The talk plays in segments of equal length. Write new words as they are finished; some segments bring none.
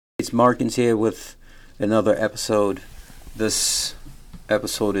It's Markins here with another episode. This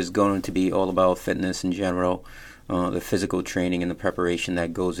episode is going to be all about fitness in general, the physical training and the preparation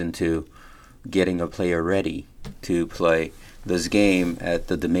that goes into getting a player ready to play this game at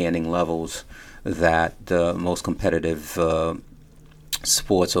the demanding levels that the most competitive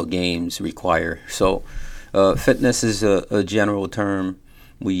sports or games require. So, fitness is a general term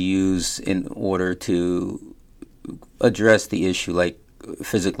we use in order to address the issue, like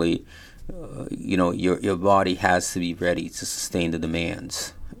physically, your body has to be ready to sustain the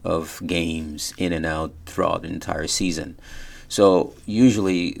demands of games in and out throughout the entire season. So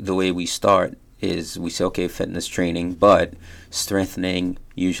usually the way we start is we say, okay, fitness training, but strengthening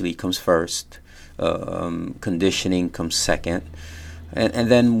usually comes first. Conditioning comes second.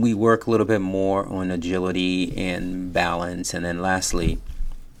 And then we work a little bit more on agility and balance. And then lastly,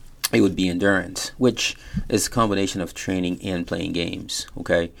 it would be endurance, which is a combination of training and playing games.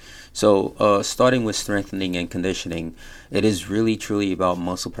 Okay, so starting with strengthening and conditioning, it is really truly about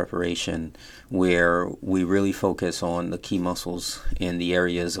muscle preparation, where we really focus on the key muscles in the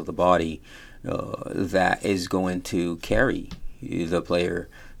areas of the body that is going to carry the player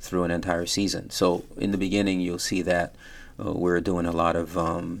through an entire season. So in the beginning, you'll see that we're doing a lot of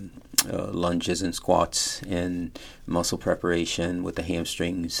lunges and squats and muscle preparation with the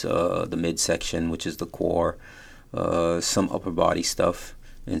hamstrings, the midsection, which is the core, some upper body stuff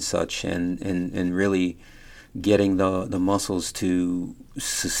and such, and really getting the muscles to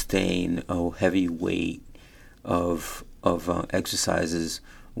sustain a heavy weight of exercises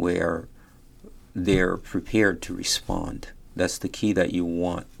where they're prepared to respond. That's the key that you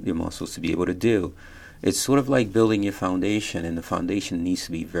want your muscles to be able to do. It's sort of like building your foundation, and the foundation needs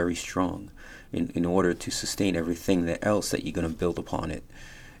to be very strong in order to sustain everything else that you're going to build upon it.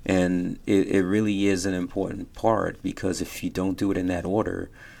 And it really is an important part, because if you don't do it in that order,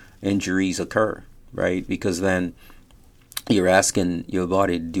 injuries occur, right? Because then you're asking your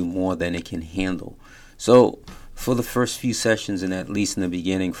body to do more than it can handle. So for the first few sessions, and at least in the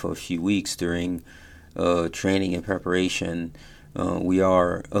beginning for a few weeks during training and preparation, we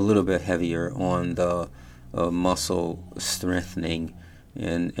are a little bit heavier on the muscle strengthening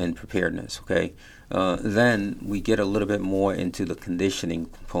and preparedness. Okay, then we get a little bit more into the conditioning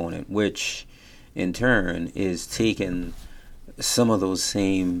component, which in turn is taking some of those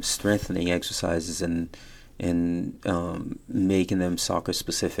same strengthening exercises and making them soccer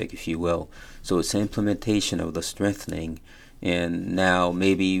specific, if you will. So it's implementation of the strengthening. And now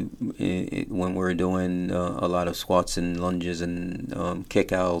maybe when we're doing a lot of squats and lunges and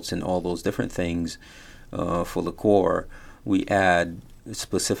kickouts and all those different things for the core, we add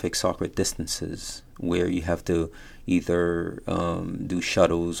specific soccer distances where you have to either do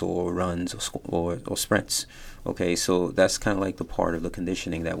shuttles or runs or sprints. Okay, so that's kind of like the part of the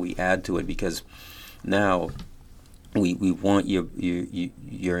conditioning that we add to it, because now we want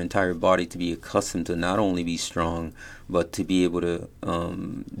your entire body to be accustomed to not only be strong, but to be able to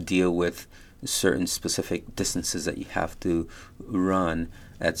deal with certain specific distances that you have to run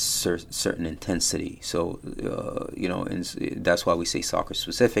at certain intensity. So and that's why we say soccer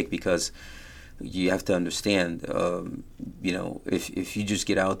specific, because you have to understand, if you just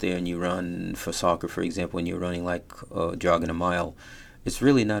get out there and you run for soccer, for example, and you're running like jogging a mile, it's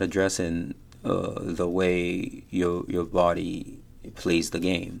really not addressing the way your body plays the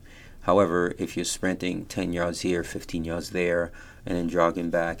game. However, if you're sprinting 10 yards here, 15 yards there, and then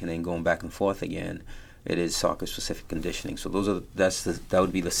jogging back and then going back and forth again, it is soccer-specific conditioning. So that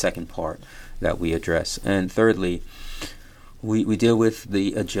would be the second part that we address. And thirdly, we deal with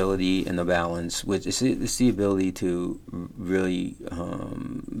the agility and the balance, which is the ability to really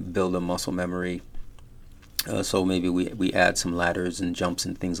build a muscle memory. So maybe we add some ladders and jumps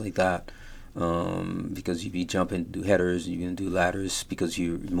and things like that. Because you be jumping, do headers, you can do ladders because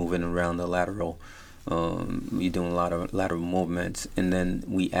you're moving around the lateral. You're doing a lot of lateral movements, and then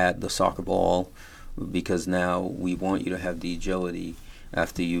we add the soccer ball, because now we want you to have the agility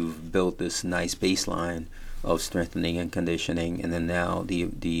after you've built this nice baseline of strengthening and conditioning, and then now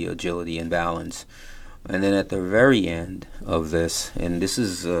the agility and balance. And then at the very end of this, and this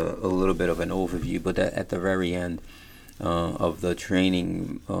is a little bit of an overview, but at the very end of the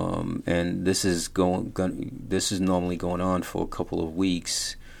training, and this is normally going on for a couple of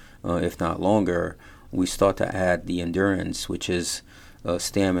weeks, if not longer. We start to add the endurance, which is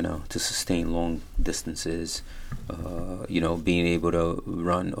stamina to sustain long distances. Being able to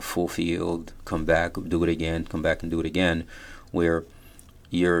run a full field, come back, do it again, come back and do it again, where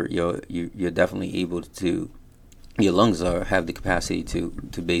you're definitely able to your lungs have the capacity to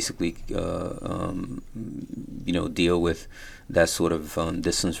basically deal with that sort of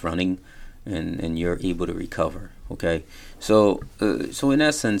distance running, and you're able to recover. Okay, so in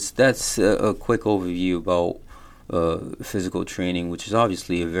essence, that's a quick overview about physical training, which is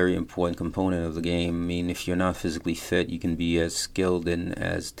obviously a very important component of the game. I mean, if you're not physically fit, you can be as skilled and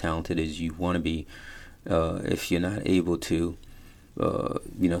as talented as you want to be. If you're not able to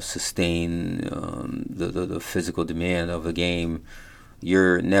sustain the physical demand of the game,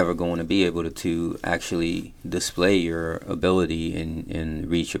 you're never going to be able to actually display your ability and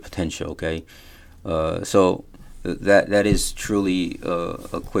reach your potential. Okay, so that is truly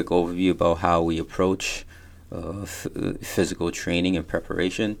a quick overview about how we approach physical training and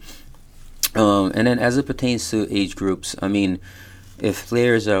preparation. And then as it pertains to age groups, I mean, if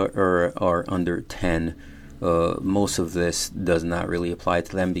players are under 10, most of this does not really apply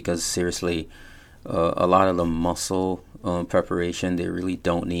to them, because seriously, a lot of the muscle preparation they really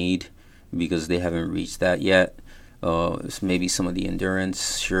don't need, because they haven't reached that yet. Maybe some of the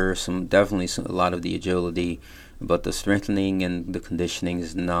endurance, sure, definitely a lot of the agility, but the strengthening and the conditioning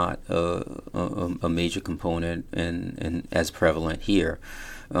is not a major component and as prevalent here.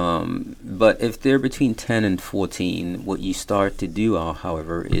 But if they're between 10 and 14, what you start to do,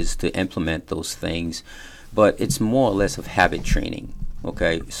 however, is to implement those things, but it's more or less of habit training.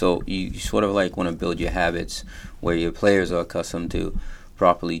 Okay, so you sort of like want to build your habits where your players are accustomed to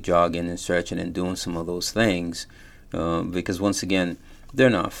properly jogging and stretching and doing some of those things, because once again, they're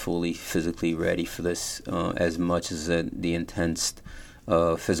not fully physically ready for this as much as the intense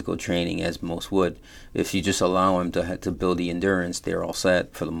physical training as most would. If you just allow them to build the endurance, they're all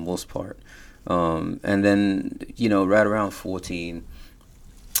set for the most part. And then right around 14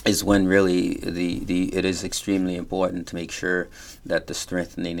 is when really it is extremely important to make sure that the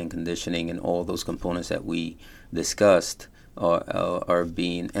strengthening and conditioning and all those components that we discussed are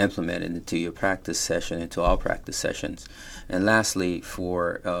being implemented into your practice session, into our practice sessions. And lastly,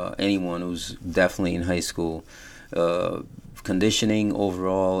 for anyone who's definitely in high school, conditioning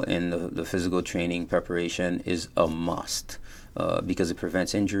overall and the physical training preparation is a must, because it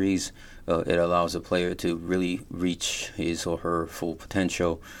prevents injuries. It allows a player to really reach his or her full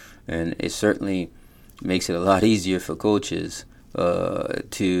potential, and it certainly makes it a lot easier for coaches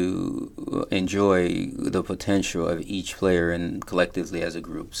to enjoy the potential of each player and collectively as a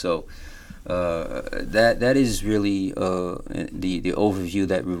group. So that is really the overview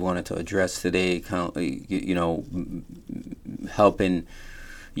that we wanted to address today. Helping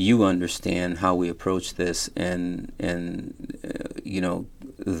you understand how we approach this, and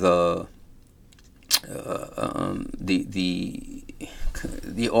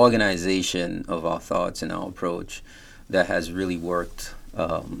the organization of our thoughts and our approach that has really worked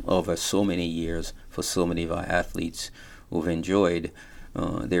over so many years for so many of our athletes who've enjoyed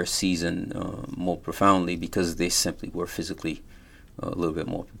their season more profoundly, because they simply were physically a little bit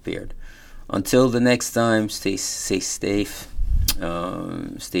more prepared. Until the next time, stay safe,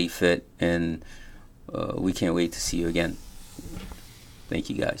 stay fit, and we can't wait to see you again. Thank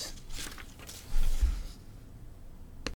you, guys.